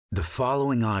The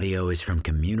following audio is from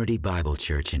Community Bible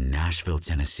Church in Nashville,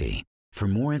 Tennessee. For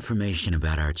more information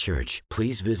about our church,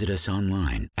 please visit us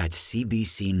online at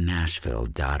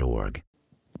CBCNashville.org.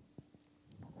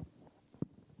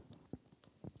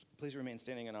 Please remain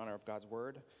standing in honor of God's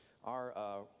word.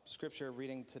 Our scripture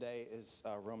reading today is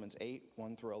Romans 8,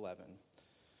 1 through 11.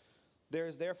 There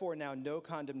is therefore now no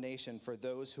condemnation for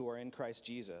those who are in Christ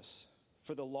Jesus.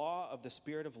 For the law of the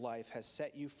Spirit of life has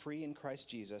set you free in Christ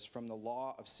Jesus from the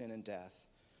law of sin and death.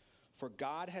 For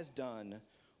God has done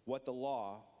what the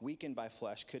law, weakened by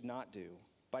flesh, could not do.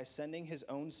 By sending his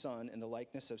own Son in the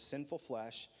likeness of sinful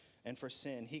flesh, and for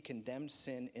sin, he condemned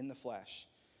sin in the flesh,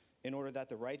 in order that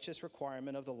the righteous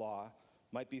requirement of the law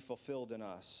might be fulfilled in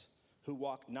us, who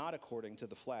walk not according to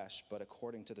the flesh, but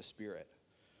according to the Spirit.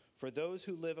 For those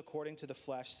who live according to the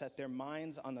flesh set their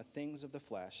minds on the things of the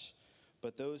flesh,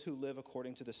 but those who live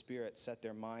according to the Spirit set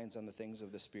their minds on the things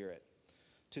of the Spirit.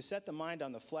 To set the mind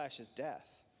on the flesh is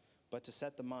death, but to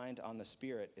set the mind on the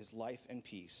Spirit is life and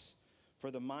peace. For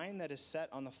the mind that is set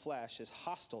on the flesh is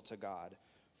hostile to God,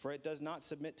 for it does not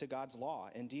submit to God's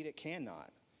law. Indeed, it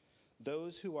cannot.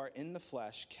 Those who are in the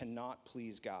flesh cannot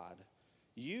please God.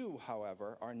 You,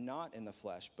 however, are not in the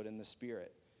flesh, but in the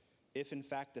Spirit, if in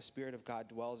fact the Spirit of God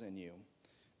dwells in you.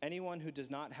 Anyone who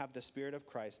does not have the Spirit of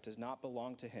Christ does not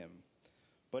belong to him.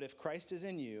 But if Christ is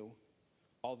in you,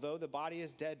 although the body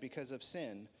is dead because of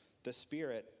sin, the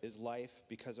Spirit is life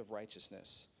because of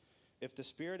righteousness. If the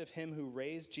Spirit of him who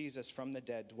raised Jesus from the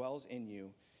dead dwells in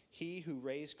you, he who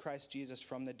raised Christ Jesus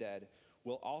from the dead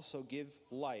will also give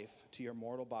life to your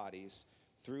mortal bodies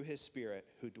through his Spirit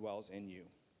who dwells in you.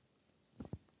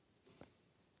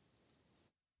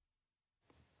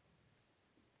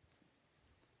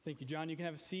 Thank you, John. You can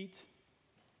have a seat.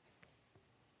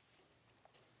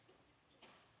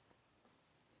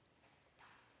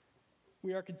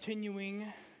 We are continuing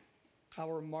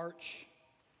our march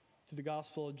through the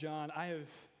Gospel of John.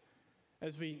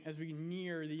 As we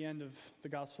near the end of the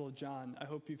Gospel of John, I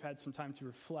hope you've had some time to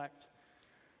reflect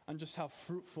on just how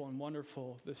fruitful and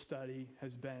wonderful this study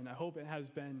has been. I hope it has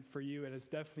been for you. It has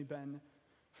definitely been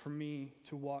for me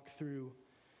to walk through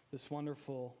this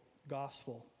wonderful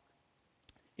gospel.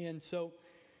 And so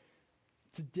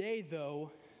today,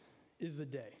 though, is the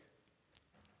day.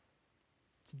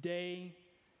 Today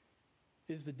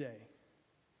is the day.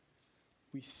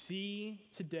 We see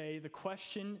today the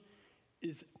question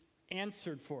is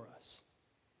answered for us.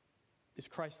 Is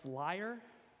Christ a liar?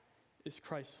 Is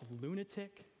Christ a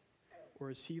lunatic? Or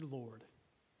is he Lord?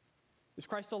 Is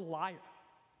Christ a liar?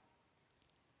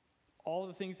 All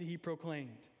the things that he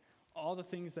proclaimed, all the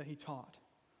things that he taught,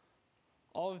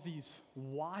 all of these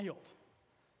wild,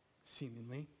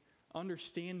 seemingly,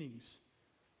 understandings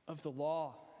of the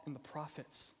law and the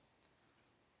prophets,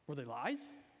 were they lies?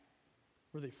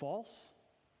 Were they false?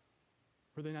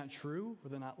 Were they not true? Were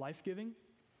they not life-giving?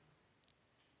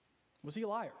 Was he a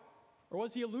liar? Or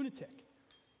was he a lunatic?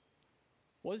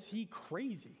 Was he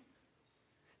crazy?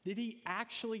 Did he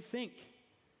actually think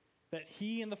that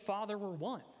he and the Father were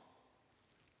one?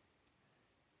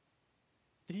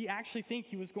 Did he actually think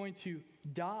he was going to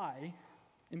die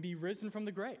and be risen from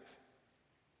the grave?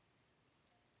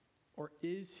 Or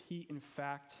is he in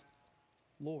fact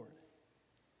Lord?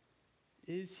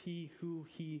 Is he who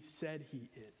he said he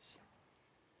is?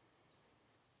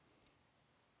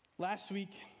 Last week,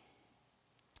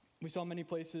 we saw many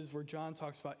places where John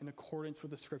talks about in accordance with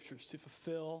the Scriptures, to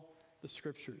fulfill the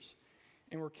Scriptures.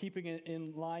 And we're keeping it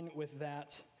in line with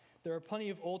that. There are plenty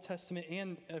of Old Testament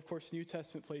and, of course, New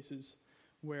Testament places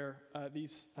where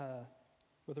where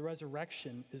the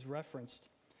resurrection is referenced.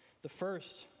 The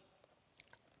first,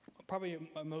 probably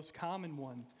a most common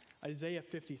one, Isaiah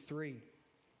 53.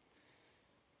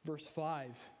 Verse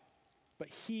 5, but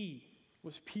he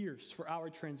was pierced for our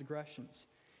transgressions.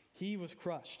 He was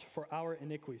crushed for our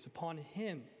iniquities. Upon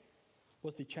him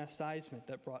was the chastisement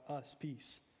that brought us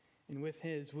peace. And with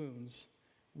his wounds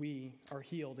we are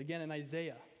healed. Again in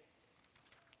Isaiah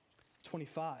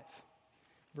 25,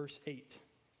 verse 8.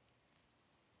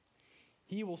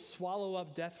 He will swallow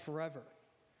up death forever,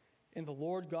 and the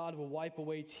Lord God will wipe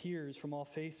away tears from all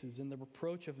faces, and the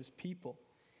reproach of his people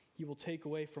he will take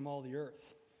away from all the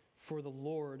earth. For the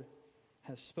Lord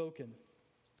has spoken.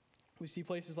 We see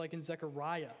places like in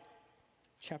Zechariah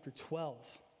chapter 12,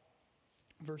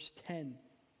 verse 10.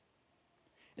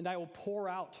 And I will pour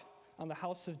out on the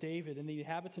house of David and the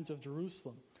inhabitants of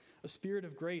Jerusalem a spirit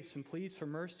of grace and pleas for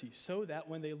mercy, so that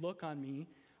when they look on me,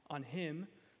 on him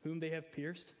whom they have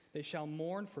pierced, they shall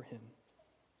mourn for him,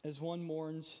 as one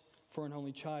mourns for an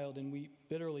only child, and weep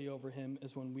bitterly over him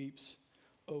as one weeps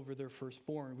over their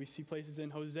firstborn. We see places in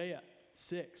Hosea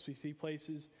 6. We see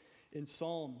places in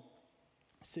Psalm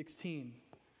 16.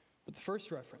 But the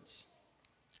first reference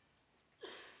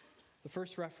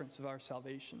of our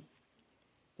salvation,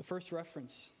 the first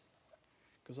reference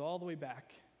goes all the way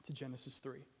back to Genesis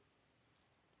 3.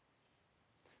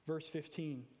 Verse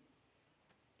 15,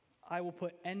 I will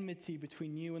put enmity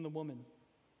between you and the woman,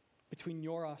 between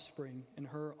your offspring and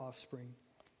her offspring.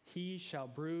 He shall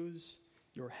bruise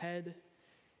your head,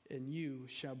 and you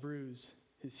shall bruise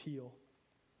his heel.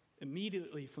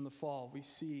 Immediately from the fall, we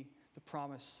see the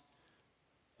promise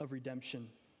of redemption.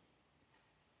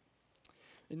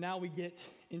 And now we get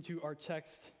into our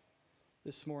text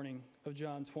this morning of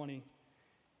John 20.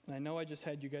 And I know I just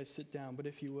had you guys sit down, but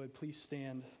if you would, please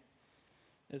stand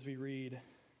as we read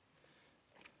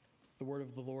the word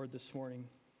of the Lord this morning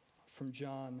from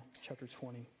John chapter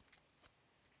 20.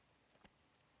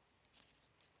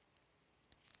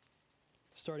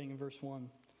 Starting in verse 1.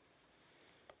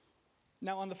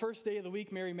 Now on the first day of the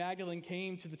week, Mary Magdalene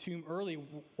came to the tomb early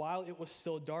while it was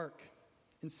still dark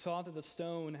and saw that the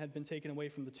stone had been taken away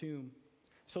from the tomb.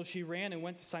 So she ran and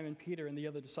went to Simon Peter and the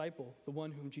other disciple, the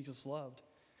one whom Jesus loved,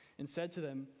 and said to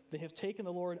them, they have taken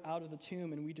the Lord out of the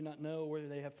tomb, and we do not know where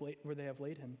they have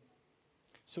laid him.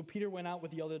 So Peter went out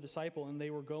with the other disciple, and they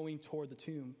were going toward the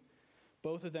tomb.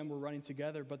 Both of them were running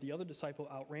together, but the other disciple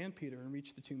outran Peter and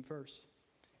reached the tomb first.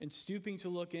 And stooping to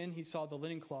look in, he saw the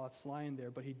linen cloths lying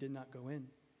there, but he did not go in.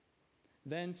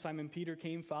 Then Simon Peter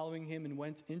came following him and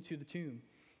went into the tomb.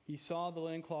 He saw the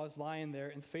linen cloths lying there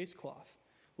and the face cloth,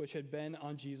 which had been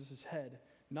on Jesus' head,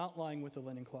 not lying with the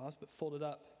linen cloths, but folded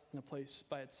up in a place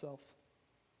by itself.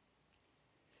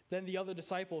 Then the other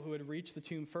disciple who had reached the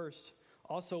tomb first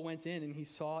also went in, and he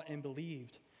saw and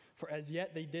believed. For as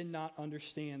yet they did not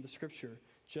understand the scripture,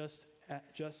 just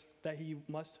that he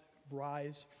must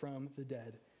rise from the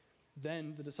dead.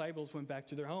 Then the disciples went back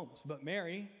to their homes. But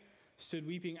Mary stood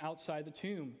weeping outside the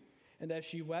tomb. And as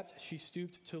she wept, she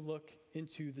stooped to look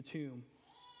into the tomb.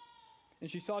 And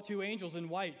she saw two angels in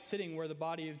white sitting where the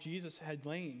body of Jesus had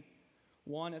lain,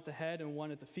 one at the head and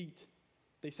one at the feet.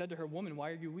 They said to her, Woman, why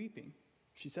are you weeping?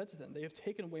 She said to them, They have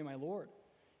taken away my Lord,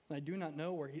 and I do not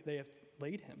know where they have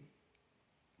laid him.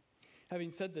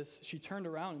 Having said this, she turned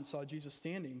around and saw Jesus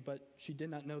standing, but she did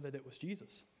not know that it was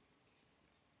Jesus.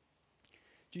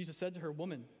 Jesus said to her,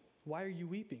 Woman, why are you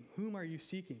weeping? Whom are you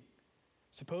seeking?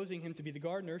 Supposing him to be the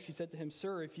gardener, she said to him,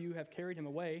 Sir, if you have carried him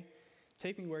away,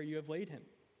 take me where you have laid him,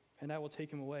 and I will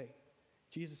take him away.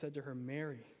 Jesus said to her,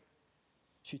 Mary.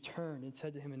 She turned and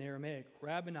said to him in Aramaic,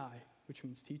 Rabboni, which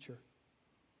means teacher.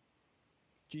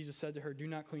 Jesus said to her, Do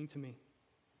not cling to me,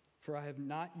 for I have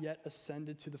not yet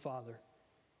ascended to the Father.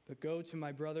 But go to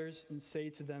my brothers and say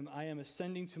to them, I am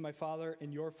ascending to my Father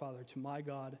and your Father, to my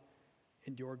God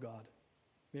and your God.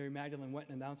 Mary Magdalene went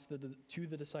and announced to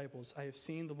the disciples, I have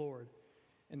seen the Lord,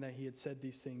 and that he had said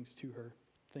these things to her.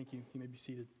 Thank you. You may be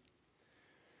seated.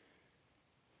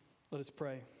 Let us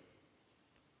pray.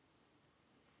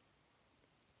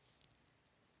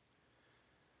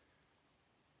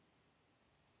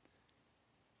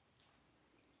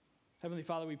 Heavenly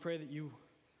Father, we pray that you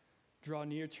draw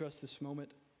near to us this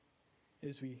moment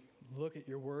as we look at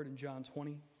your word in John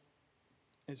 20,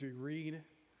 as we read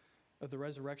of the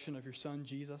resurrection of your Son,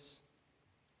 Jesus.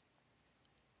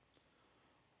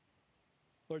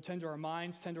 Lord, tend to our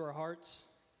minds, tend to our hearts.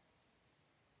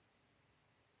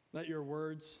 Let your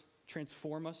words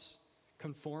transform us,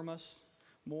 conform us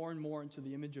more and more into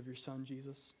the image of your Son,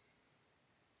 Jesus.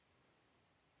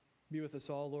 Be with us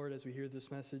all, Lord, as we hear this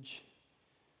message.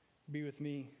 Be with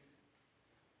me,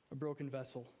 a broken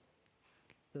vessel,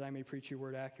 that I may preach your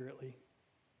word accurately.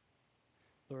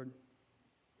 Lord,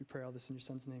 we pray all this in your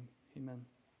Son's name. Amen.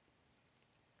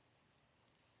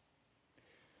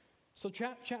 So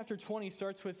chapter 20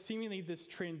 starts with seemingly this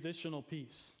transitional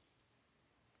piece,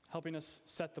 helping us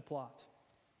set the plot,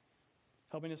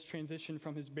 helping us transition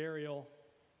from his burial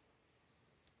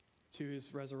to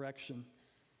his resurrection,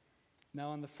 now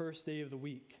on the first day of the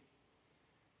week.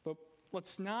 But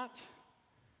that's not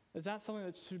something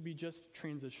that should be just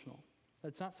transitional.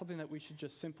 That's not something that we should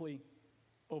just simply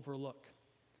overlook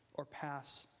or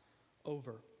pass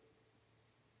over.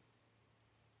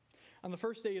 On the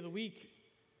first day of the week,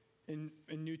 in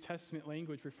New Testament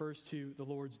language, refers to the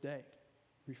Lord's Day,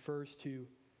 refers to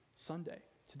Sunday,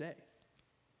 today.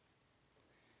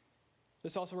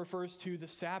 This also refers to the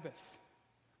Sabbath,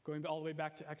 going all the way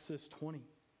back to Exodus 20,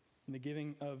 and the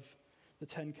giving of the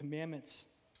 10 Commandments,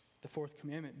 the fourth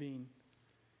commandment being,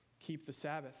 keep the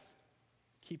Sabbath,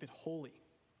 keep it holy.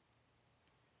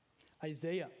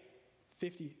 Isaiah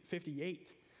 58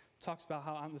 talks about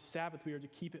how on the Sabbath we are to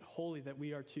keep it holy, that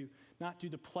we are to not do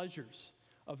the pleasures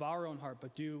of our own heart,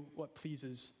 but do what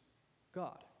pleases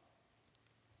God.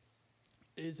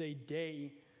 is a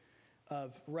day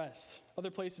of rest.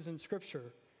 Other places in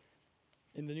Scripture,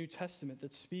 in the New Testament,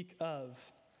 that speak of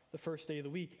the first day of the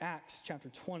week, Acts chapter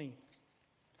 20,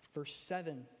 verse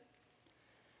 7.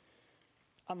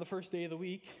 On the first day of the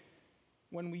week,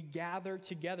 when we gather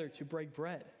together to break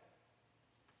bread,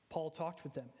 Paul talked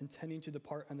with them, intending to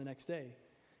depart on the next day,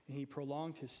 and he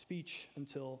prolonged his speech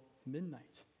until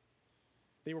midnight.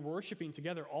 They were worshiping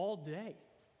together all day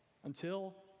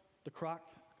until the clock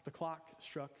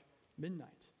struck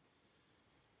midnight.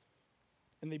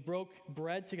 And they broke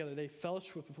bread together. They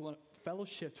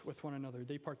fellowshipped with one another.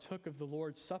 They partook of the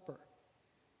Lord's Supper.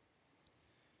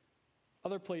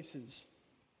 Other places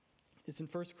is in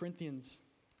 1 Corinthians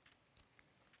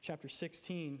chapter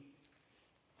 16.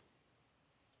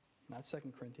 Not 2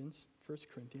 Corinthians, 1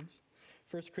 Corinthians.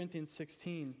 1 Corinthians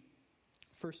 16,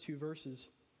 first two verses,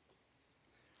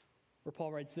 where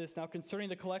Paul writes this, "Now concerning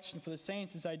the collection for the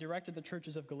saints, as I directed the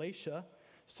churches of Galatia,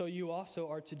 so you also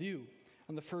are to do.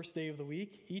 On the first day of the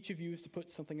week, each of you is to put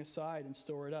something aside and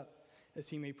store it up, as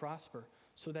he may prosper,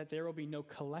 so that there will be no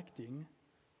collecting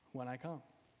when I come.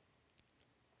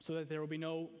 So that there will be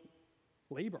no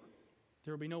labor.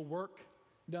 There will be no work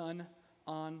done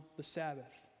on the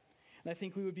Sabbath." And I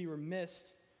think we would be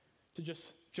remiss to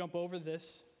just jump over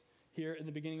this here in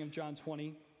the beginning of John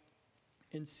 20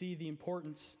 and see the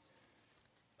importance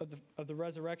of the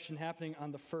resurrection happening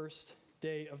on the first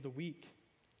day of the week.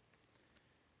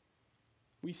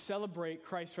 We celebrate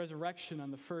Christ's resurrection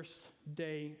on the first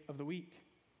day of the week,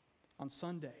 on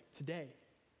Sunday, today,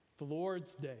 the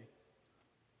Lord's Day.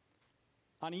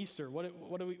 On Easter,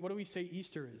 what do we say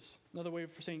Easter is? Another way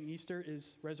for saying Easter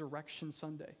is Resurrection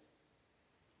Sunday,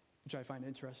 which I find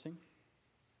interesting.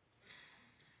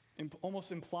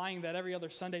 Almost implying that every other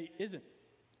Sunday isn't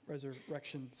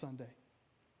Resurrection Sunday.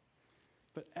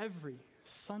 But every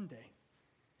Sunday,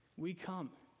 we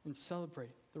come and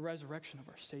celebrate the resurrection of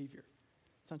our Savior.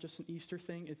 It's not just an Easter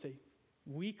thing, it's a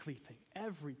weekly thing.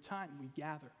 Every time we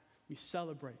gather, we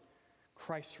celebrate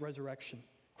Christ's resurrection,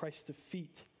 Christ's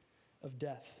defeat of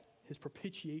death, his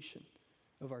propitiation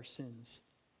of our sins.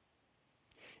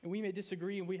 And we may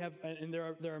disagree, and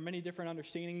there are many different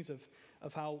understandings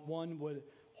of how one would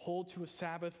hold to a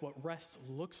Sabbath, what rest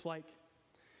looks like.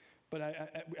 But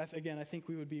I think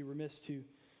we would be remiss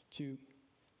to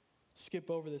skip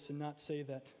over this and not say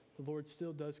that the Lord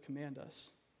still does command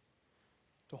us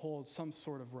to hold some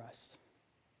sort of rest,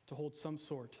 to hold some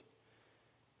sort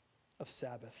of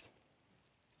Sabbath.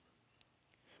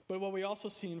 But what we also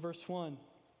see in verse 1,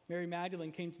 Mary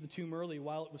Magdalene came to the tomb early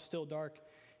while it was still dark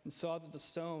and saw that the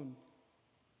stone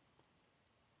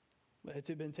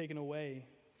had been taken away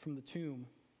from the tomb.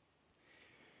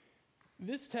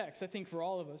 This text, I think, for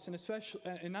all of us, and especially,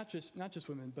 and not just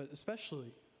women, but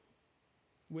especially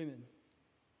women,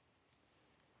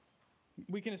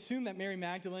 we can assume that Mary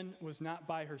Magdalene was not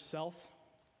by herself,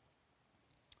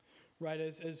 right?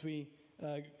 As we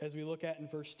look at in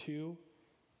verse 2,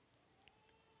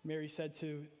 Mary said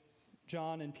to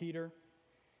John and Peter,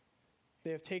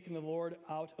 "They have taken the Lord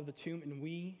out of the tomb, and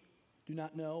we do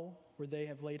not know where they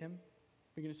have laid him."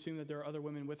 We can assume that there are other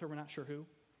women with her. We're not sure who,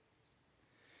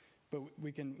 but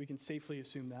we can safely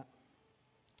assume that.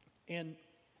 And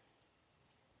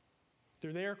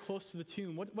they're there close to the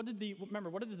tomb. What did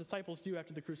the disciples do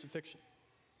after the crucifixion?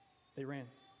 They ran.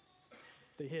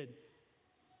 They hid.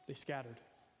 They scattered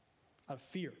out of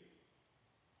fear.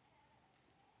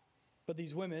 But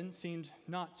these women seemed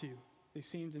not to. They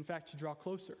seemed, in fact, to draw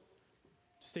closer,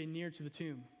 to stay near to the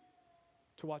tomb,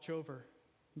 to watch over,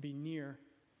 and be near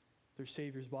their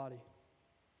Savior's body.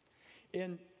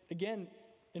 And again,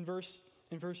 in verse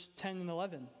 10 and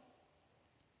 11,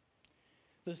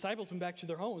 the disciples went back to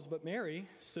their homes, but Mary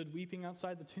stood weeping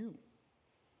outside the tomb.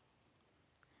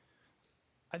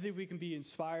 I think we can be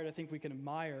inspired. I think we can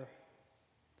admire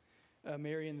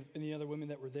Mary and the other women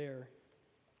that were there.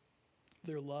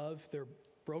 Their love, their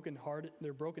broken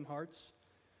hearts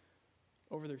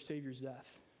over their Savior's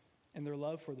death, and their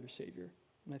love for their Savior.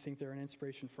 And I think they're an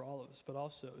inspiration for all of us, but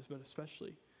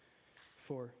especially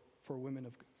for women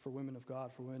of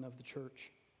God, for women of the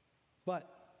church.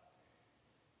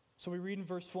 So we read in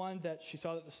verse 1 that she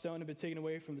saw that the stone had been taken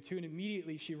away from the tomb, and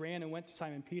immediately she ran and went to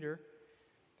Simon Peter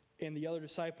and the other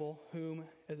disciple, whom,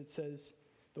 as it says,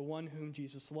 the one whom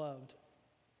Jesus loved.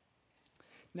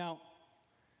 Now,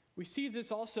 we see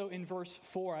this also in verse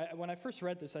 4. When I first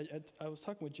read this, I was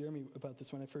talking with Jeremy about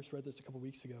this when I first read this a couple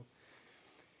weeks ago.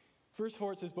 Verse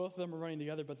 4, it says, both of them were running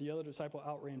together, but the other disciple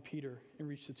outran Peter and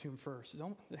reached the tomb first.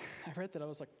 I read that, I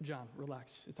was like, John,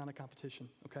 relax. It's not a competition,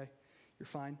 okay? You're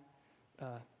fine.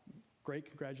 Great,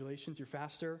 congratulations. You're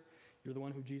faster. You're the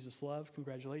one who Jesus loved.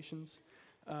 Congratulations.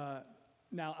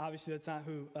 Now, obviously, that's not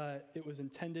who it was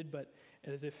intended, but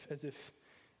as if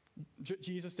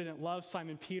Jesus didn't love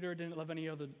Simon Peter, didn't love any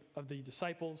of the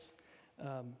disciples,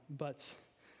 but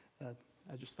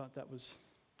I just thought that was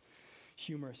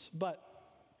humorous. But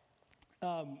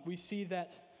we see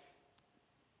that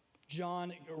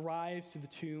John arrives to the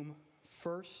tomb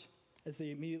first, as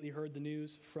they immediately heard the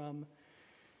news from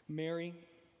Mary.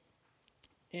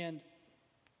 And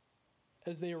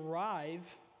as they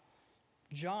arrive,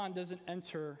 John doesn't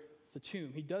enter the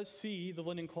tomb. He does see the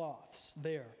linen cloths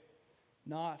there,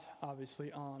 not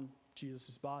obviously on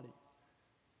Jesus' body.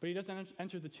 But he doesn't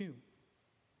enter the tomb.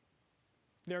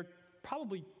 There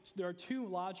are two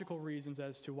logical reasons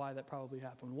as to why that probably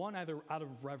happened. One, either out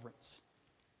of reverence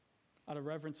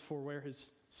for where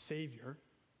his Savior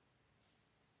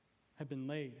had been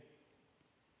laid.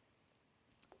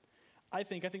 I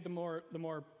think the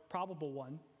more probable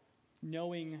one,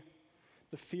 knowing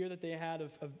the fear that they had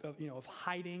of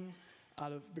hiding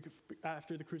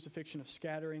after the crucifixion, of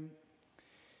scattering,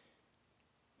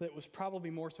 that was probably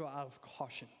more so out of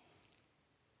caution,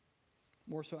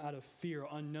 more so out of fear,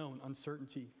 unknown,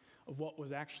 uncertainty of what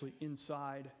was actually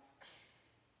inside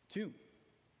the tomb.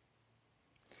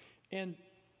 And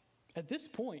at this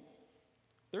point,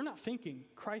 they're not thinking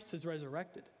Christ has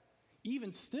resurrected.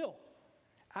 Even still,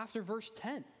 after verse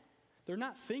 10, they're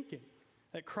not thinking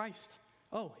that Christ,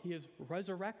 he is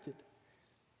resurrected.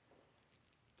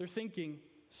 They're thinking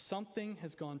something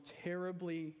has gone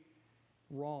terribly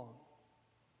wrong.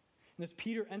 And as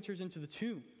Peter enters into the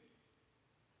tomb,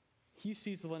 he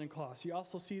sees the linen cloths. He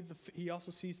also sees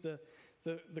the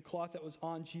cloth that was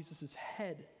on Jesus'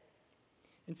 head,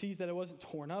 and sees that it wasn't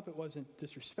torn up, it wasn't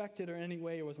disrespected in any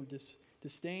way, it wasn't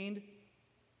disdained.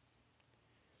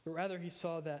 But rather he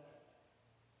saw that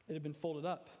it had been folded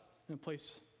up in a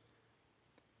place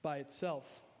by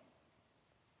itself.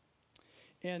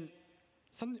 And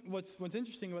what's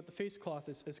interesting about the face cloth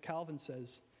is, as Calvin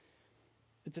says,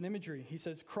 it's an imagery. He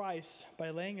says, Christ, by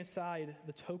laying aside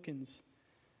the tokens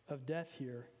of death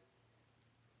here,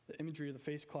 the imagery of the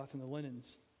face cloth and the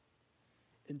linens,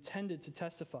 intended to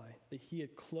testify that he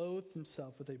had clothed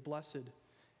himself with a blessed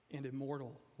and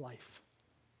immortal life.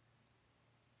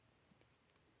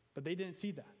 But they didn't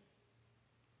see that.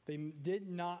 They did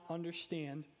not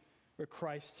understand what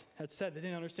Christ had said. They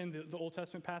didn't understand the Old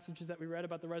Testament passages that we read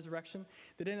about the resurrection.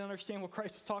 They didn't understand what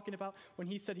Christ was talking about when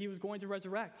he said he was going to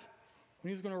resurrect, when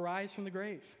he was going to rise from the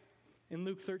grave. In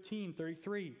Luke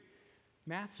 13:33,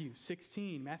 Matthew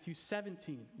 16, Matthew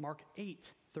 17, Mark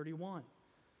 8:31.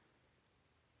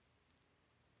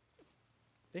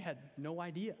 They had no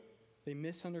idea. They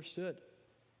misunderstood.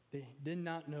 They did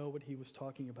not know what he was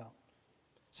talking about.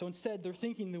 So instead, they're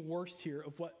thinking the worst here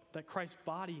of that Christ's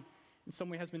body in some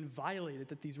way has been violated,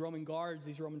 that these Roman guards,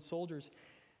 these Roman soldiers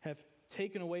have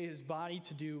taken away his body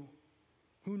to do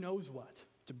who knows what,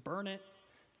 to burn it,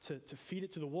 to feed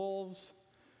it to the wolves,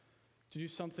 to do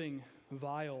something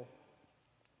vile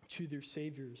to their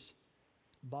Savior's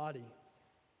body.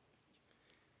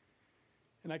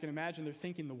 And I can imagine they're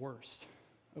thinking the worst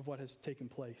of what has taken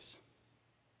place.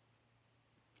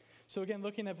 So again,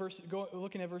 looking at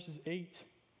verses 8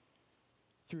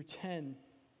 through 10,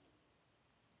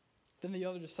 then the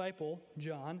other disciple,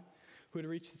 John, who had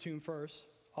reached the tomb first,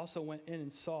 also went in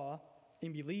and saw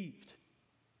and believed.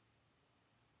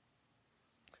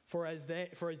 For as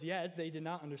yet they did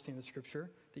not understand the scripture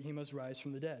that he must rise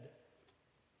from the dead.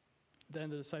 Then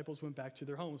the disciples went back to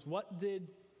their homes. What did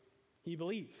he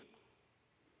believe?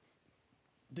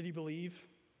 Did he believe?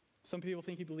 Some people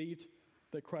think he believed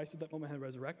that Christ at that moment had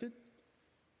resurrected.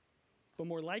 But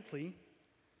more likely,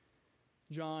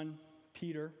 John,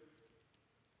 Peter,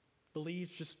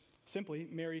 believed just simply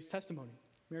Mary's testimony,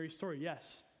 Mary's story.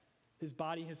 Yes, his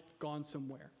body has gone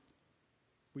somewhere.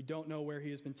 We don't know where he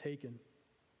has been taken.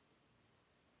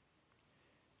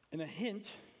 And a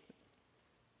hint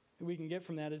that we can get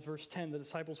from that is verse 10, the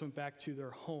disciples went back to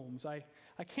their homes. I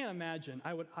can't imagine,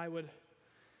 I would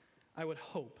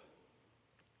hope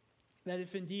that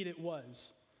if indeed it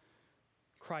was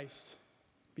Christ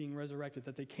being resurrected,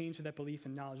 that they came to that belief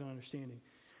and knowledge and understanding,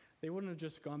 they wouldn't have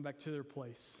just gone back to their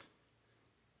place,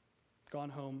 gone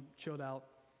home, chilled out,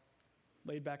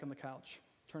 laid back on the couch,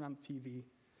 turned on the TV,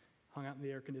 hung out in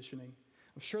the air conditioning.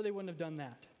 I'm sure they wouldn't have done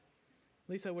that. At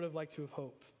least I would have liked to have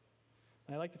hoped.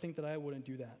 I like to think that I wouldn't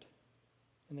do that,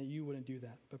 and that you wouldn't do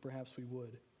that, but perhaps we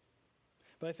would.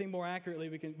 But I think more accurately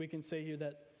we can say here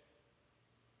that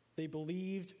they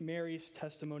believed Mary's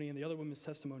testimony and the other women's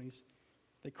testimonies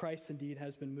that Christ indeed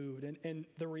has been moved. And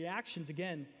the reactions,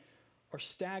 again, are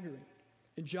staggering.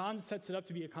 And John sets it up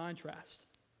to be a contrast.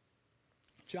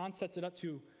 John sets it up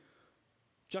to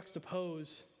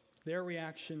juxtapose Their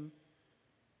reaction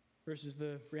versus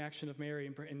the reaction of Mary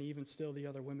and even still the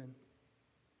other women.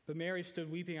 But Mary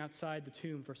stood weeping outside the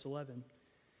tomb, verse 11.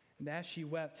 And as she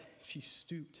wept, she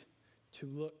stooped to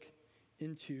look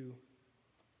into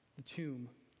the tomb.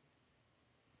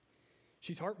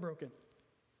 She's heartbroken.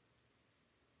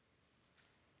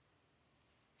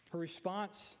 Her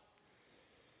response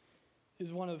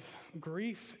is one of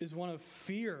grief, is one of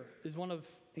fear, is one of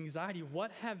anxiety.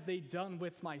 What have they done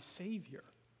with my Savior?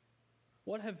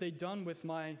 What have they done with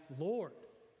my Lord?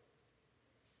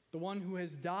 The one who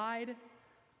has died,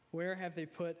 where have they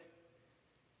put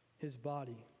his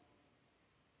body?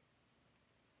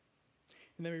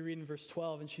 And then we read in verse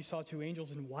 12, and she saw two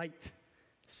angels in white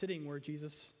sitting where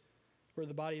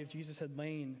the body of Jesus had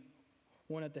lain,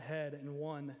 one at the head and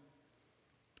one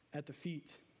at the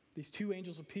feet. These two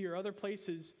angels appear. Other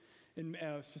places,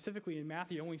 specifically in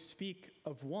Matthew, only speak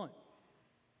of one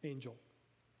angel.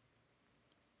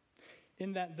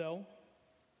 In that, though,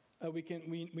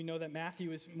 we know that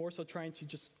Matthew is more so trying to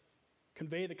just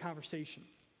convey the conversation.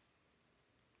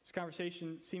 This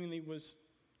conversation seemingly was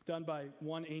done by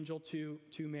one angel to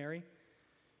Mary.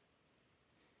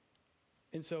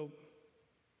 And so,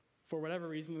 for whatever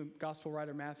reason, the gospel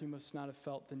writer Matthew must not have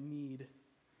felt the need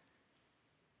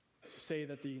to say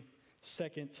that the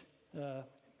second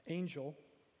angel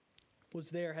was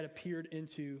there, had appeared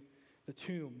into the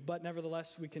tomb. But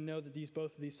nevertheless, we can know that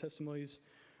both of these testimonies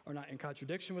are not in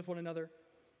contradiction with one another,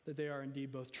 that they are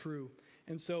indeed both true.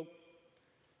 And so,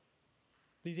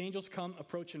 these angels come,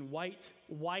 approach in white.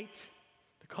 White,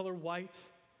 the color white,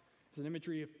 is an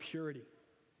imagery of purity,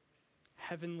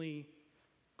 heavenly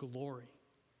glory.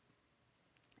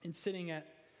 And sitting at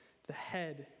the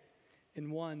head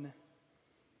and one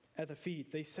at the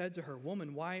feet, they said to her,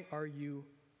 "Woman, why are you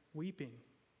weeping?"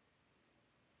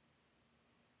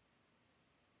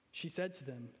 She said to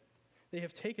them, "They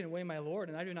have taken away my Lord,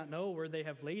 and I do not know where they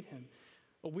have laid him."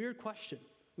 A weird question.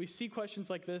 We see questions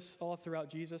like this all throughout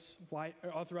Jesus'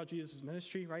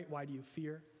 ministry, right? Why do you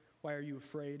fear? Why are you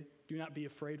afraid? Do not be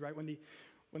afraid, right? When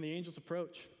the angels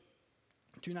approach,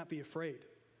 do not be afraid.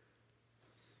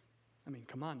 I mean,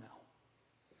 come on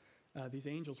now. These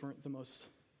angels weren't the most,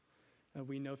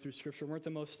 we know through Scripture, weren't the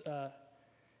most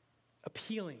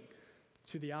appealing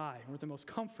to the eye, weren't the most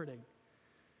comforting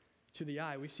to the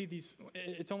eye. We see these,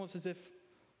 it's almost as if,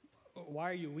 why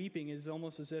are you weeping, is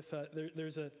almost as if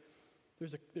there's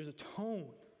a tone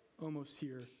almost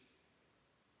here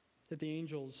that the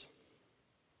angels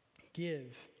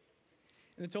give.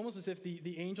 And it's almost as if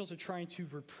the angels are trying to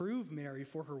reprove Mary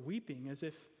for her weeping, as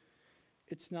if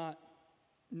it's not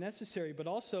necessary, but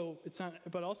also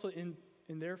in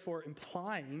therefore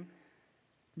implying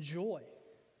joy,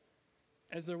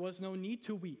 as there was no need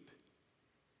to weep.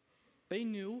 They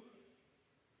knew,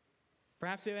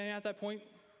 perhaps at that point,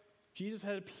 Jesus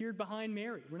had appeared behind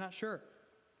Mary. We're not sure.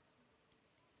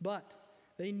 But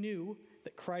they knew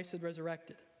that Christ had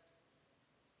resurrected.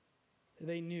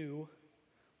 They knew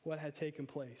what had taken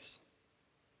place.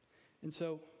 And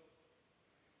so,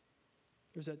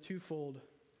 there's that twofold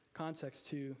context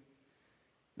to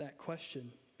that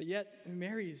question. But yet,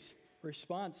 Mary's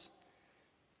response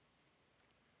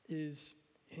is,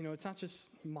 it's not just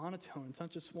monotone. It's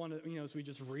not just one, as we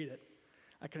just read it.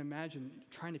 I can imagine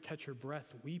trying to catch her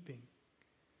breath, weeping,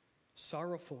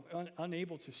 sorrowful,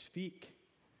 unable to speak,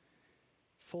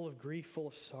 full of grief, full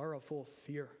of sorrow, full of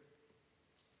fear.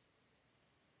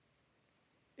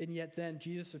 And yet then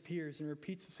Jesus appears and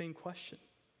repeats the same question,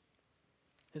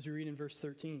 as we read in verse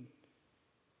 13.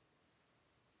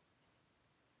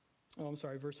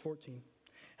 Verse 14.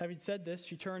 Having said this,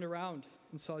 she turned around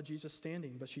and saw Jesus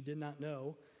standing, but she did not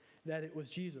know that it was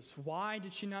Jesus. Why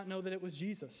did she not know that it was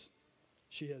Jesus?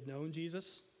 She had known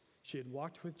Jesus. She had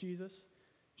walked with Jesus.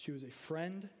 She was a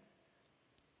friend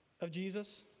of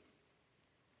Jesus.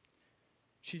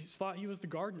 She thought he was the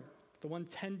gardener, the one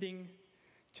tending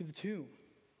to the tomb.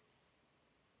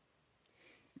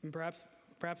 And perhaps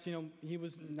he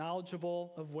was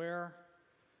knowledgeable of where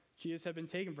Jesus had been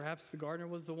taken. Perhaps the gardener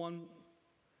was the one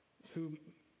who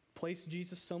placed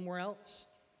Jesus somewhere else.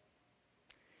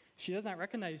 She does not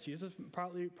recognize Jesus,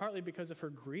 partly because of her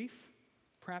grief,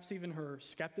 perhaps even her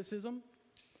skepticism,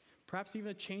 perhaps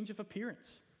even a change of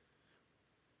appearance.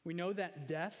 We know that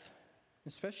death,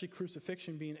 especially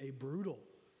crucifixion being a brutal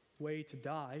way to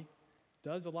die,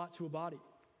 does a lot to a body.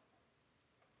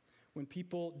 When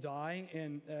people die,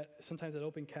 and sometimes at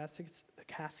open caskets,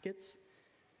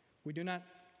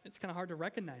 it's kind of hard to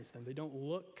recognize them. They don't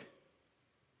look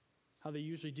how they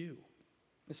usually do,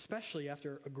 especially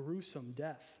after a gruesome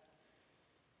death.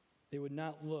 They would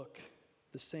not look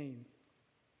the same.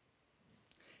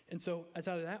 And so it's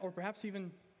either that, or perhaps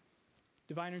even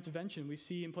divine intervention. We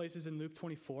see in places in Luke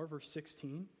 24, verse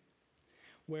 16,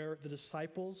 where the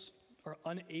disciples are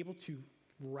unable to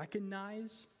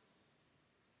recognize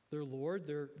their Lord,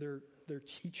 their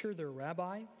teacher, their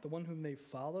rabbi, the one whom they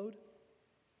followed.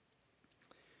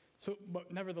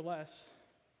 But nevertheless,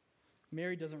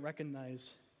 Mary doesn't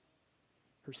recognize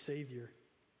her Savior.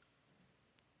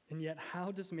 And yet,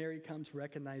 how does Mary come to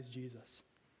recognize Jesus?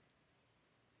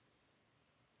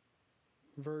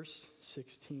 Verse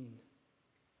 16.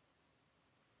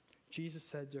 Jesus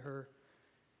said to her,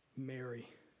 Mary.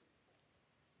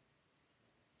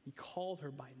 He called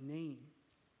her by name.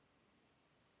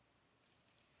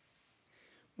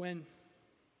 When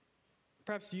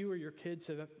perhaps you or your kids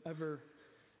have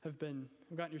gotten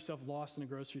yourself lost in a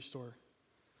grocery store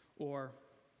or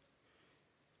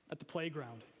at the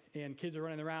playground, and kids are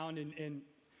running around and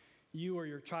you or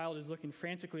your child is looking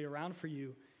frantically around for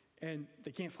you and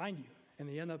they can't find you and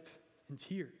they end up in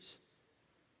tears.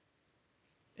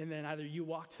 And then either you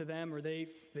walk to them or they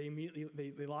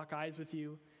immediately lock eyes with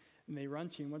you and they run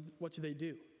to you. And what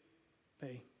do?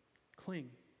 They cling.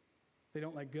 They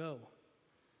don't let go.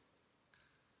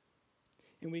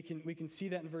 And we can see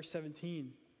that in verse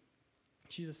 17.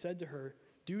 Jesus said to her,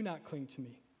 "Do not cling to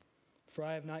me, for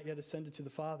I have not yet ascended to the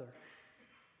Father."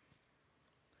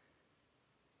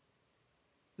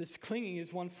 This clinging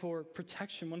is one for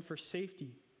protection, one for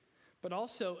safety. But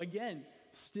also, again,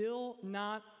 still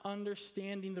not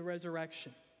understanding the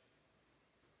resurrection.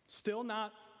 Still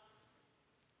not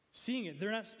seeing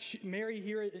it. Mary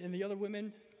here and the other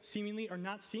women seemingly are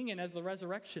not seeing it as the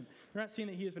resurrection. They're not seeing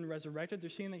that he has been resurrected. They're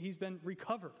seeing that he's been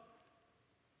recovered.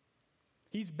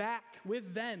 He's back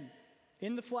with them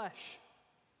in the flesh.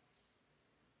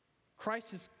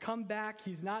 Christ has come back.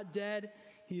 He's not dead.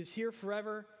 He is here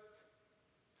forever.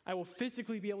 I will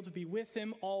physically be able to be with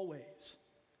him always.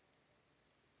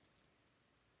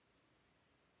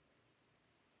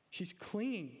 She's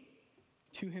clinging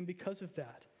to him because of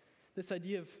that. This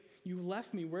idea of, you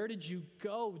left me, where did you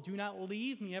go? Do not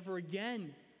leave me ever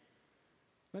again.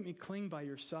 Let me cling by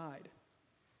your side.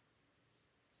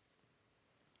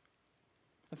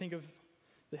 I think of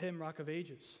the hymn, Rock of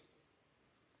Ages.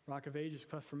 Rock of Ages,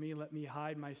 cleft for me, let me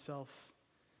hide myself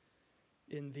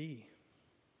in thee.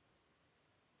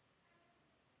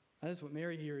 That is what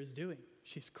Mary here is doing.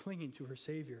 She's clinging to her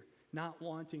Savior, not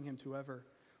wanting him to ever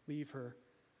leave her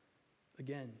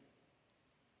again.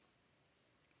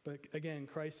 But again,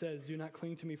 Christ says, "Do not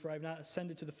cling to me, for I have not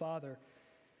ascended to the Father,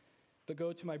 but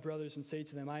go to my brothers and say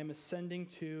to them, I am ascending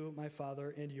to my Father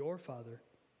and your Father,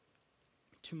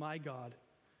 to my God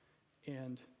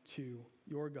and to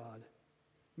your God."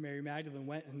 Mary Magdalene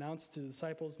went and announced to the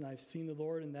disciples, "And I've seen the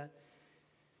Lord," and that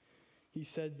he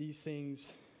said these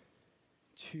things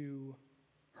to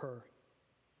her.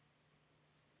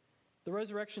 The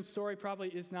resurrection story probably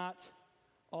is not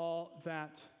all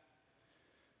that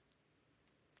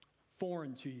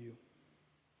foreign to you.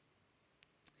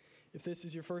 If this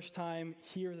is your first time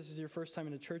here, this is your first time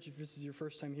in a church, if this is your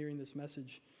first time hearing this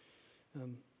message,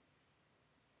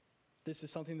 this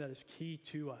is something that is key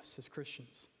to us as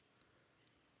Christians.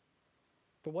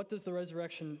 But what does the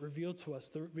resurrection reveal to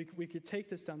us? We could take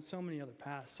this down so many other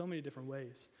paths, so many different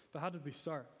ways. But how did we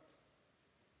start?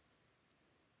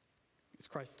 Is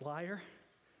Christ a liar?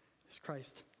 Is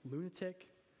Christ lunatic?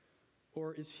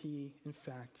 Or is he, in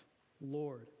fact,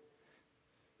 Lord?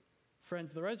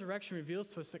 Friends, the resurrection reveals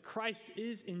to us that Christ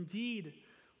is indeed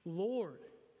Lord.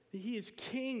 That he is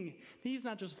King. He's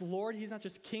not just Lord, he's not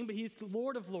just King, but he is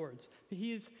Lord of lords. That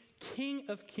he is King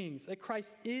of kings. That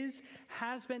Christ is,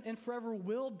 has been, and forever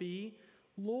will be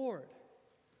Lord.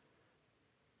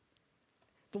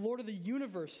 The Lord of the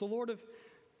universe, the Lord of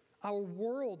our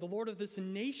world, the Lord of this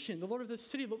nation, the Lord of this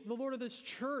city, the Lord of this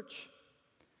church.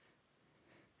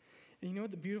 And you know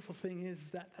what the beautiful thing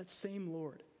is that that same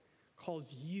Lord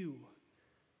calls you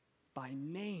by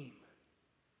name.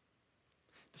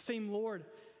 The same Lord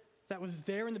that was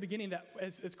there in the beginning, that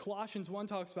as Colossians 1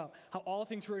 talks about, how all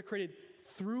things were created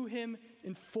through him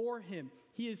and for him.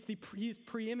 He is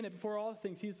preeminent before all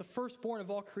things. He is the firstborn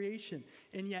of all creation.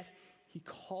 And yet, he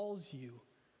calls you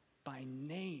by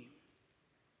name.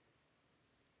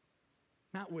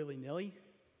 Not willy-nilly,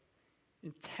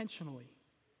 intentionally,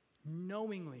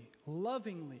 knowingly,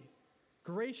 lovingly,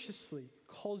 graciously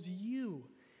calls you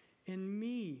and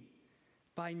me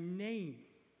by name.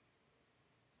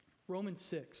 Romans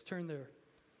 6, turn there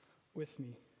with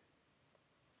me.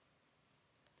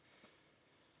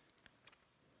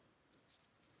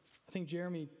 I think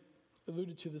Jeremy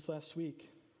alluded to this last week.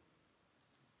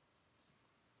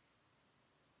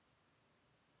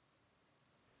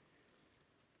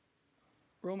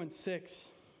 Romans 6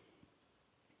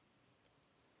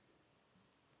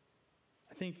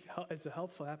 think as a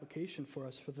helpful application for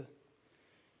us for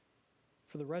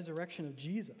the resurrection of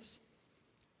Jesus.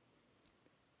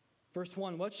 Verse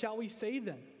 1, what shall we say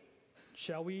then?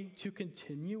 Shall we to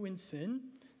continue in sin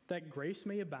that grace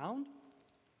may abound?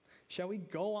 Shall we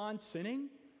go on sinning?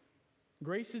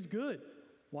 Grace is good.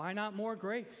 Why not more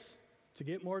grace? To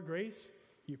get more grace,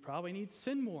 you probably need to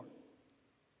sin more.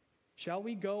 Shall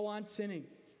we go on sinning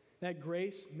that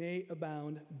grace may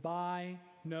abound? By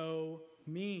no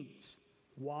means.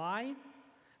 Why?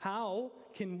 How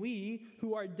can we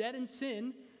who are dead in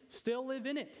sin still live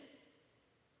in it?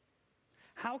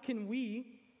 How can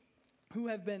we who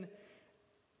have been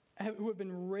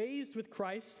raised with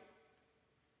Christ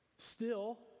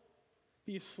still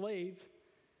be a slave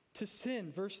to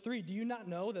sin? Verse 3, do you not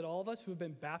know that all of us who have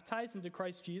been baptized into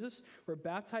Christ Jesus were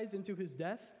baptized into his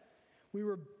death? We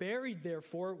were buried,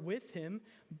 therefore, with him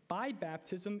by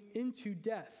baptism into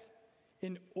death,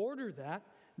 in order that,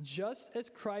 just as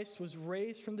Christ was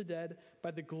raised from the dead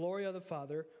by the glory of the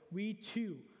Father, we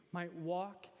too might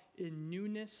walk in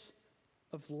newness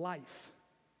of life.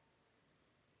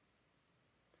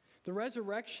 The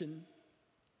resurrection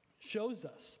shows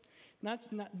us not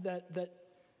that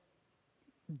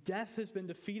death has been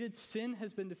defeated, sin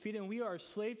has been defeated, and we are a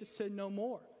slave to sin no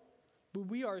more. But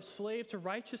we are a slave to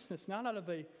righteousness, not out of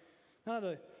a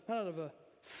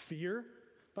fear,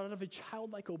 but out of a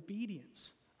childlike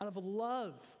obedience, out of a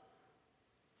love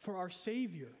for our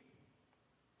Savior.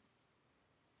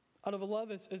 Out of a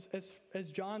love,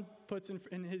 as John puts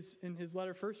in his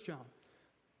letter, 1 John,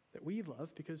 that we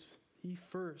love because he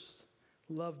first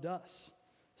loved us.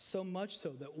 So much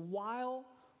so that while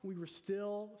we were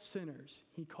still sinners,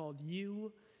 he called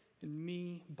you and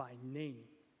me by name.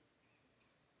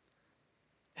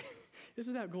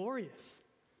 Isn't that glorious?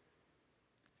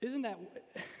 Isn't that,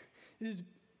 it is,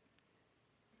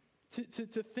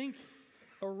 to think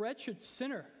a wretched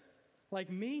sinner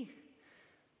like me,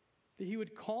 that he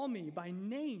would call me by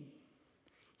name.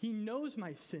 He knows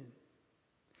my sin.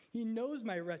 He knows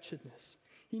my wretchedness.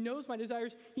 He knows my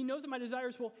desires. He knows that my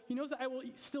desires he knows that I will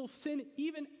still sin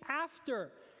even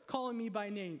after calling me by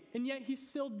name. And yet he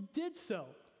still did so.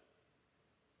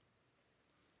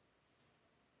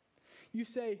 You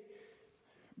say,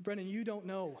 Brennan, you don't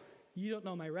know. You don't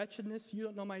know my wretchedness. You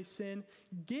don't know my sin.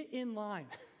 Get in line.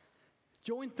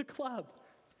 Join the club.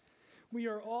 We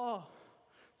are all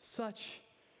such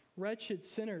wretched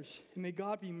sinners, and may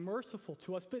God be merciful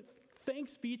to us. But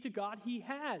thanks be to God, he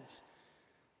has.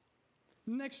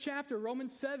 Next chapter,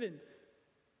 Romans 7,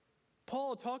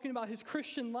 Paul talking about his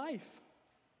Christian life,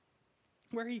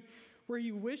 where he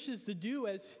wishes to do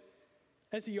as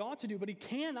he ought to do, but he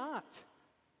cannot.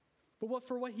 But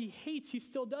for what he hates, he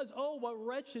still does. Oh, what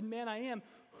wretched man I am.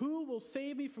 Who will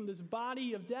save me from this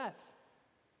body of death?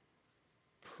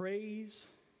 Praise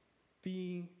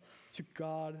be to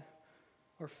God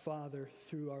our Father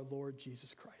through our Lord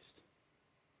Jesus Christ.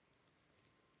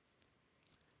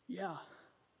 Yeah,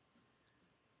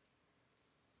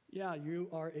 you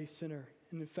are a sinner.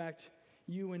 And in fact,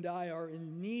 you and I are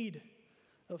in need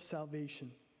of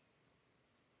salvation.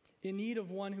 In need of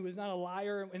one who is not a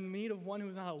liar, in need of one who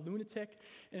is not a lunatic,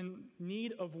 in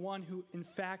need of one who in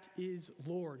fact is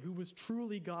Lord, who was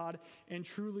truly God and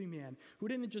truly man, who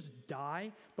didn't just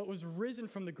die, but was risen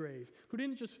from the grave, who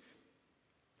didn't just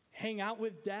hang out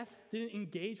with death, didn't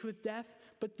engage with death,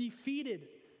 but defeated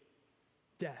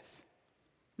death.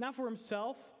 Not for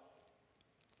himself,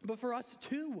 but for us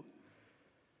too.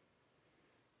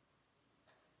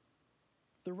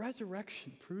 The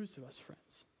resurrection proves to us,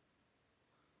 friends,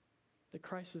 that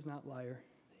Christ is not liar,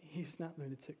 he's not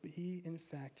lunatic, but he, in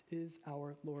fact, is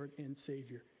our Lord and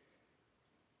Savior.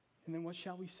 And then what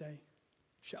shall we say?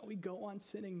 Shall we go on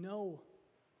sinning? No.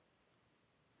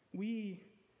 We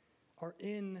are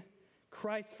in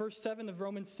Christ. Verse 7 of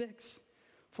Romans 6.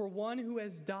 For one who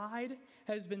has died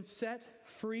has been set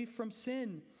free from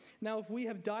sin. Now, if we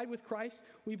have died with Christ,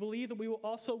 we believe that we will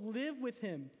also live with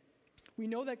him. We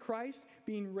know that Christ,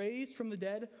 being raised from the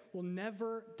dead, will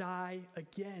never die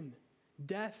again.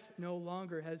 Death no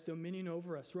longer has dominion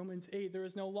over us. Romans 8, there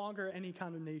is no longer any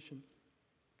condemnation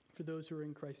for those who are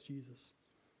in Christ Jesus.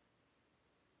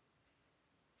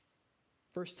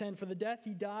 Verse 10, for the death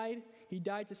he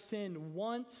died to sin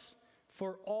once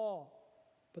for all.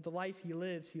 But the life he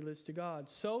lives to God.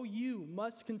 So you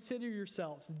must consider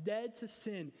yourselves dead to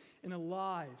sin and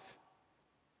alive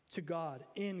to God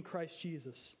in Christ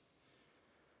Jesus.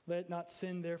 Let not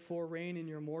sin therefore reign in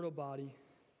your mortal body,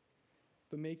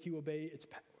 but make you obey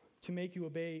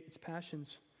its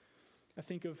passions. I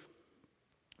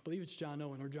believe it's John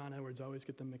Owen or John Edwards. I always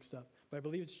get them mixed up. But I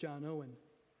believe it's John Owen.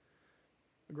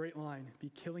 A great line, be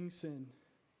killing sin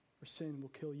or sin will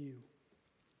kill you.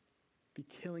 Be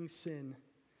killing sin,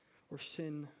 or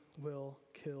sin will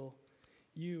kill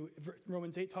you.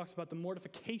 Romans 8 talks about the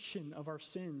mortification of our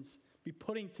sins. Be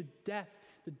putting to death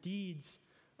the deeds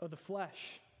of the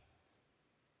flesh.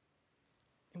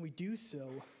 And we do so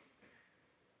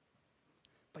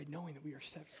by knowing that we are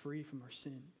set free from our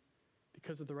sin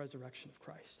because of the resurrection of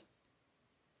Christ.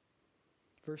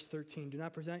 Verse 13, do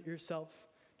not present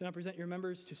your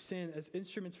members to sin as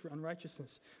instruments for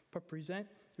unrighteousness, but present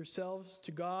yourselves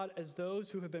to God as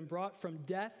those who have been brought from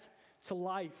death to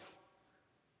life,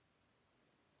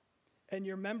 and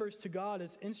your members to God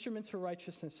as instruments for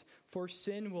righteousness, for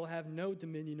sin will have no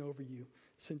dominion over you,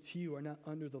 since you are not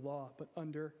under the law, but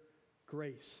under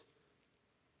grace.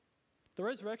 The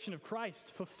resurrection of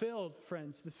Christ fulfilled,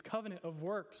 friends, this covenant of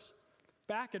works.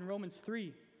 Back in Romans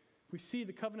 3, we see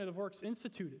the covenant of works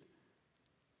instituted.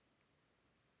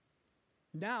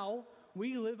 Now,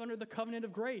 we live under the covenant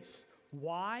of grace.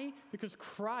 Why? Because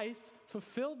Christ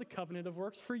fulfilled the covenant of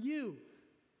works for you,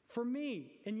 for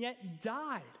me, and yet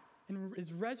died and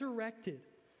is resurrected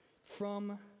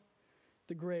from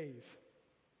the grave.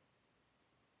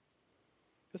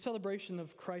 The celebration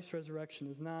of Christ's resurrection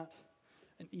is not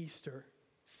an Easter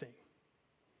thing.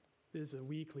 It is a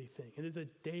weekly thing. It is a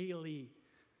daily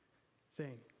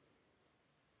thing.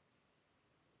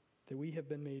 That we have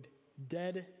been made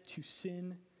dead to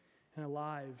sin and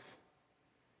alive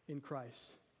in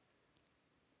Christ.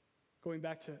 Going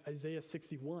back to Isaiah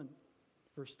 61,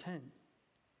 verse 10.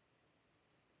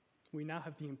 We now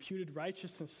have the imputed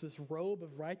righteousness, this robe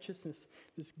of righteousness,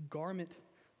 this garment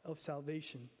of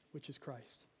salvation, which is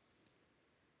Christ.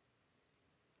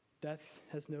 Death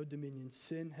has no dominion.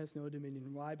 Sin has no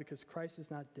dominion. Why? Because Christ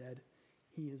is not dead.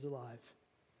 He is alive.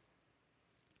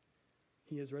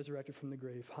 He is resurrected from the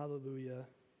grave. Hallelujah.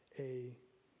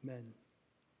 Amen.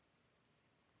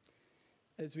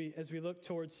 As we look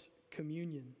towards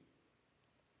communion,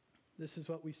 this is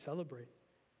what we celebrate.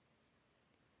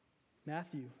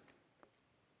 Matthew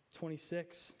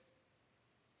 26,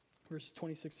 verses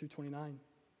 26 through 29.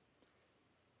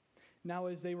 Now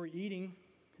as they were eating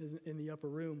in the upper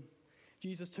room,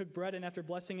 Jesus took bread and after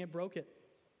blessing it, broke it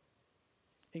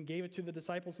and gave it to the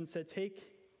disciples and said, "Take,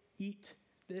 eat,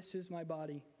 this is my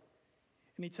body."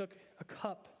 And he took a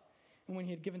cup, and when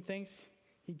he had given thanks,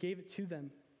 he gave it to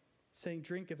them, saying,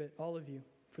 "Drink of it, all of you,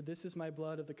 for this is my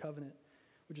blood of the covenant,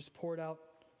 which is poured out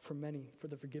for many for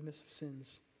the forgiveness of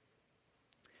sins.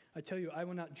 I tell you, I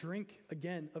will not drink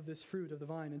again of this fruit of the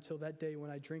vine until that day when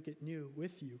I drink it new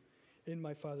with you in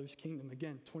my Father's kingdom."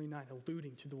 Again, 29,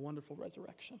 alluding to the wonderful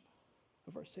resurrection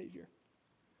of our Savior.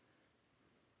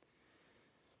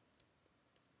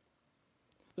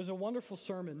 There's a wonderful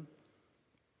sermon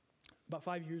about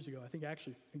 5 years ago, I think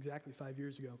actually exactly 5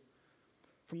 years ago,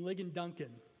 from Ligon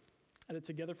Duncan at a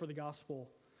Together for the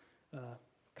Gospel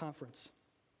conference.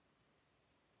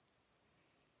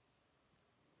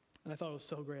 And I thought it was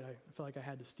so great, I felt like I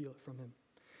had to steal it from him.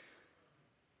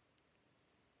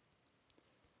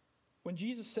 When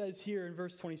Jesus says here in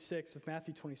verse 26 of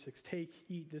Matthew 26, "Take,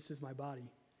 eat, this is my body,"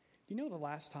 do you know the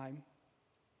last time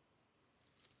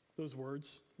those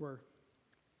words were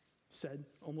said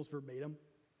almost verbatim?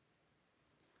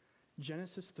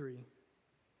 Genesis 3,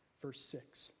 verse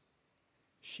 6.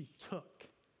 She took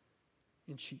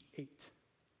and she ate.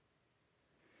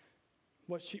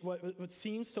 What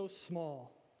seems so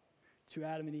small to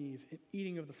Adam and Eve, in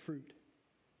eating of the fruit,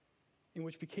 in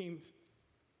which became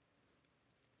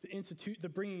the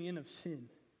bringing in of sin,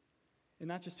 and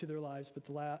not just to their lives, but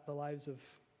the lives of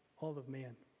all of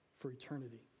man for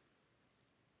eternity.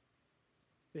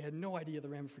 They had no idea the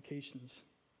ramifications,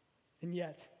 and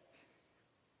yet,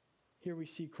 here we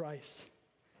see Christ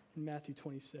in Matthew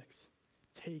 26.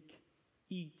 "Take,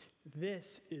 eat,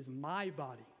 this is my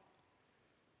body,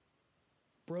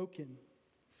 broken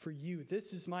for you.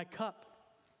 This is my cup.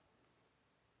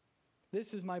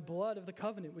 This is my blood of the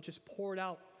covenant, which is poured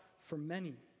out for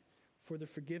many for the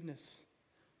forgiveness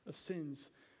of sins."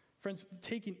 Friends,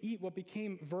 take and eat, what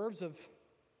became verbs of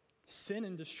sin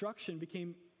and destruction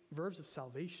became verbs of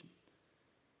salvation.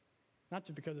 Not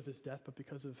just because of his death, but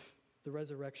because of the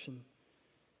resurrection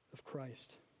of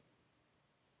Christ.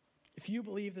 If you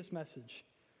believe this message,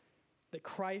 that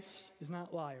Christ is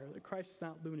not liar, that Christ is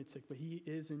not lunatic, but he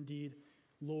is indeed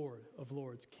Lord of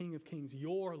lords, King of kings,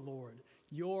 your Lord,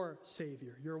 your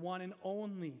Savior, your one and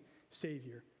only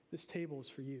Savior, this table is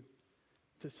for you.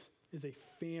 This is a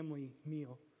family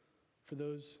meal for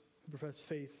those who profess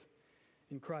faith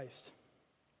in Christ.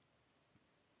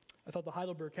 I thought the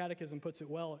Heidelberg Catechism puts it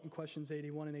well in questions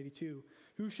 81 and 82.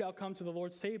 Who shall come to the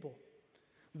Lord's table?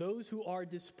 Those who are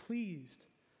displeased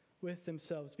with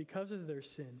themselves because of their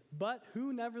sin, but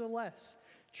who nevertheless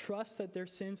trust that their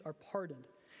sins are pardoned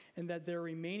and that their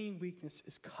remaining weakness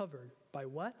is covered by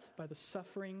what? By the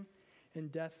suffering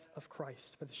and death of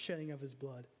Christ, by the shedding of his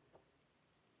blood.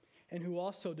 And who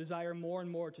also desire more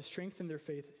and more to strengthen their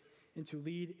faith and to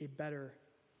lead a better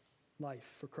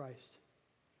life for Christ.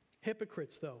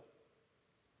 Hypocrites, though,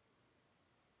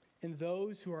 and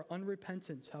those who are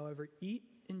unrepentant, however, eat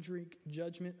and drink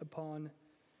judgment upon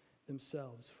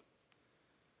themselves.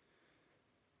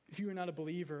 If you are not a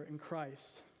believer in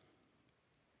Christ,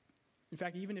 in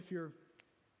fact, even if you're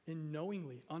in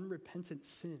knowingly unrepentant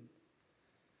sin,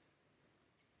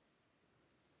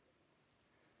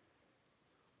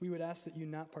 we would ask that you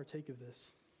not partake of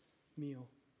this meal.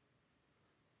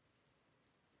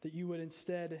 That you would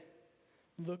instead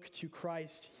look to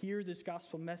Christ, hear this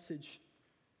gospel message,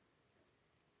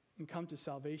 and come to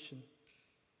salvation.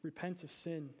 Repent of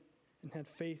sin and have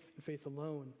faith and faith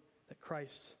alone that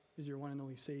Christ is your one and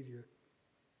only Savior.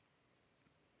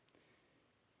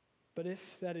 But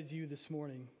if that is you this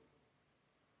morning,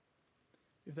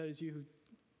 if that is you who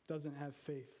doesn't have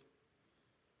faith,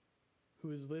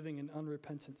 who is living in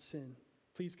unrepentant sin,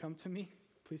 please come to me.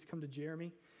 Please come to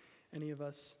Jeremy, any of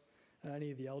us,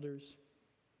 any of the elders.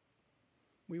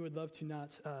 We would love to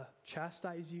not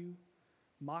chastise you,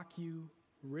 mock you,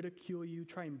 ridicule you,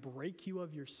 try and break you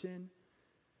of your sin,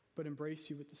 but embrace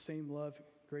you with the same love,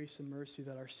 grace, and mercy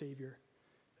that our Savior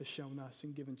has shown us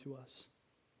and given to us.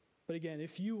 But again,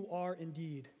 if you are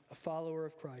indeed a follower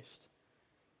of Christ,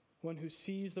 one who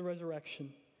sees the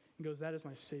resurrection and goes, that is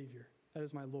my Savior, that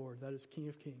is my Lord, that is King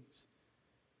of Kings,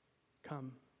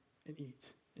 come and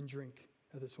eat and drink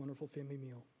of this wonderful family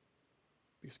meal.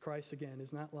 Because Christ, again,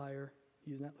 is not liar,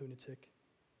 he is not lunatic,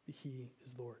 but he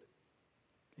is Lord.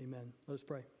 Amen. Let us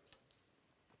pray.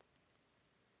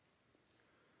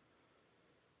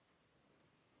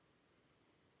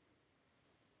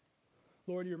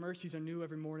 Lord, your mercies are new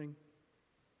every morning.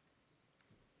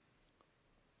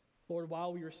 Lord,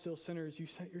 while we were still sinners, you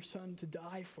sent your Son to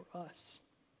die for us.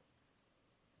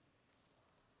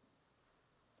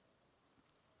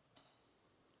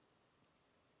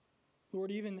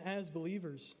 Lord, even as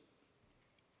believers,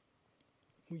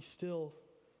 we still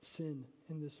sin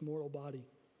in this mortal body,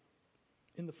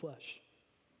 in the flesh.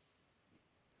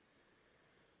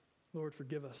 Lord,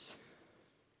 forgive us.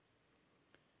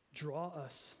 Draw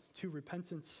us to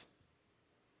repentance.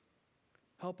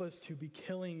 Help us to be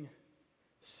killing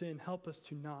sin. Help us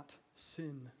to not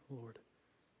sin, Lord.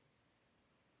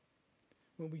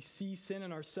 When we see sin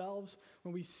in ourselves,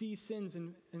 when we see sins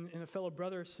in a fellow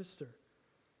brother or sister,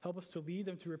 help us to lead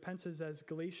them to repentance, as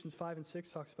Galatians 5 and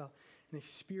 6 talks about, in a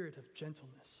spirit of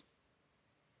gentleness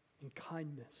and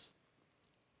kindness.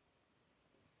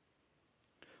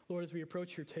 Lord, as we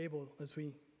approach your table, as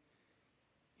we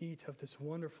eat of this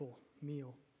wonderful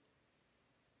meal,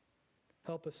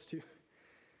 help us to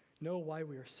know why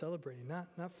we are celebrating,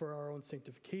 not for our own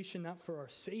sanctification, not for our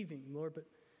saving, Lord, but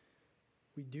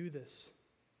we do this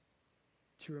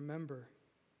to remember,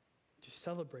 to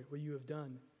celebrate what you have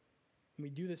done. And we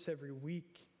do this every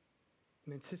week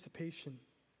in anticipation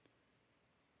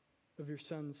of your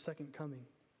Son's second coming,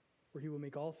 where he will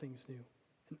make all things new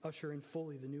and usher in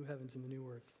fully the new heavens and the new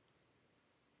earth.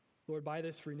 Lord, by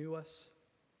this, renew us.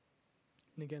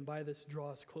 And again, by this,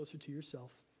 draw us closer to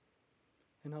yourself.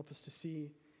 And help us to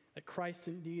see that Christ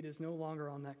indeed is no longer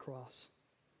on that cross,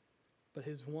 but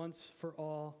his once for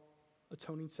all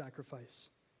atoning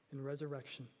sacrifice and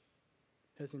resurrection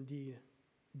has indeed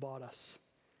bought us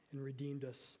and redeemed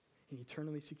us and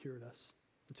eternally secured us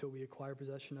until we acquire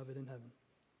possession of it in heaven.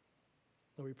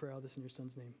 Lord, we pray all this in your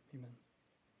Son's name. Amen.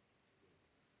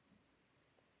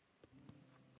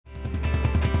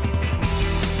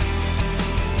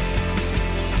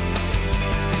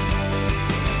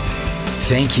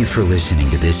 Thank you for listening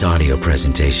to this audio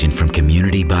presentation from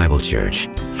Community Bible Church.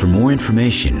 For more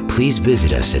information, please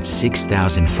visit us at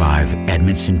 6005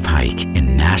 Edmondson Pike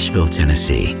in Nashville,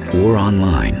 Tennessee, or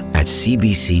online at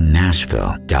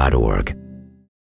cbcnashville.org.